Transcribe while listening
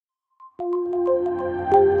We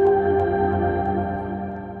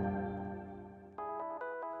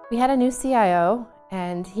had a new CIO,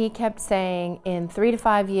 and he kept saying in 3 to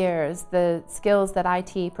 5 years, the skills that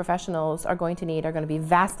IT professionals are going to need are going to be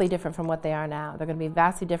vastly different from what they are now. They're going to be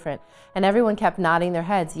vastly different. And everyone kept nodding their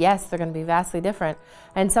heads, yes, they're going to be vastly different.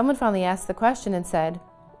 And someone finally asked the question and said,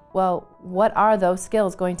 well, what are those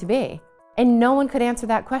skills going to be? And no one could answer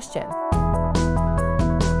that question.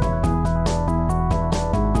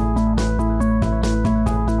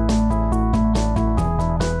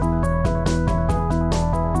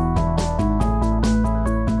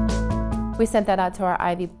 We sent that out to our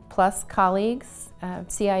Ivy Plus colleagues,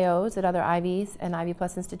 CIOs at other Ivies and Ivy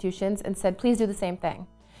Plus institutions, and said, please do the same thing.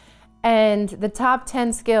 And the top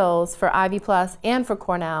 10 skills for Ivy Plus and for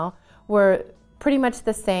Cornell were pretty much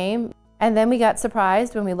the same. And then we got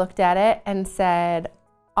surprised when we looked at it and said,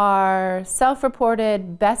 our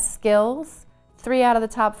self-reported best skills, 3 out of the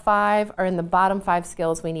top 5 are in the bottom 5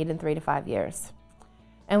 skills we need in 3 to 5 years.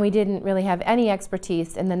 And we didn't really have any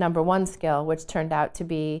expertise in the number 1 skill, which turned out to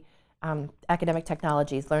be academic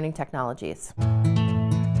technologies, learning technologies.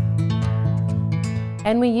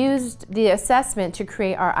 And we used the assessment to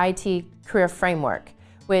create our IT career framework,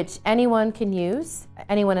 which anyone can use,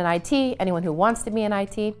 anyone in IT, anyone who wants to be in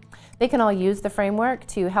IT, they can all use the framework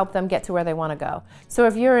to help them get to where they want to go. So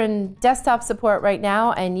if you're in desktop support right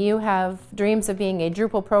now and you have dreams of being a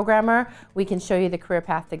Drupal programmer, we can show you the career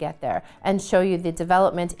path to get there and show you the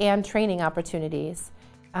development and training opportunities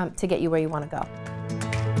to get you where you want to go.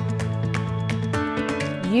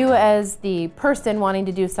 You as the person wanting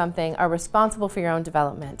to do something are responsible for your own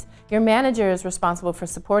development. Your manager is responsible for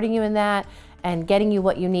supporting you in that and getting you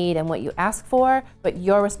what you need and what you ask for, but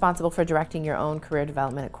you're responsible for directing your own career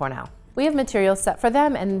development at Cornell. We have materials set for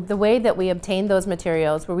them, and the way that we obtain those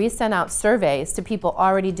materials were we sent out surveys to people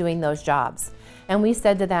already doing those jobs. And we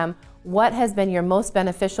said to them, what has been your most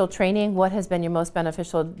beneficial training? What has been your most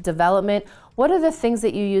beneficial development? What are the things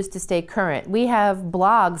that you use to stay current? We have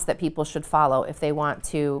blogs that people should follow if they want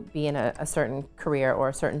to be in a certain career or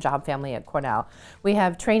a certain job family at Cornell. We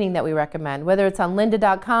have training that we recommend, whether it's on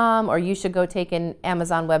lynda.com or you should go take an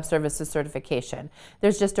Amazon Web Services certification.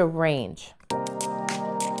 There's just a range.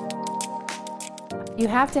 You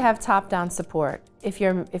have to have top-down support. If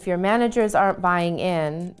your managers aren't buying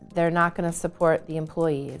in, they're not going to support the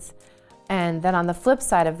employees. And then on the flip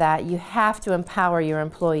side of that, you have to empower your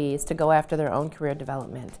employees to go after their own career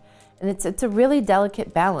development. And it's a really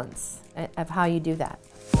delicate balance of how you do that.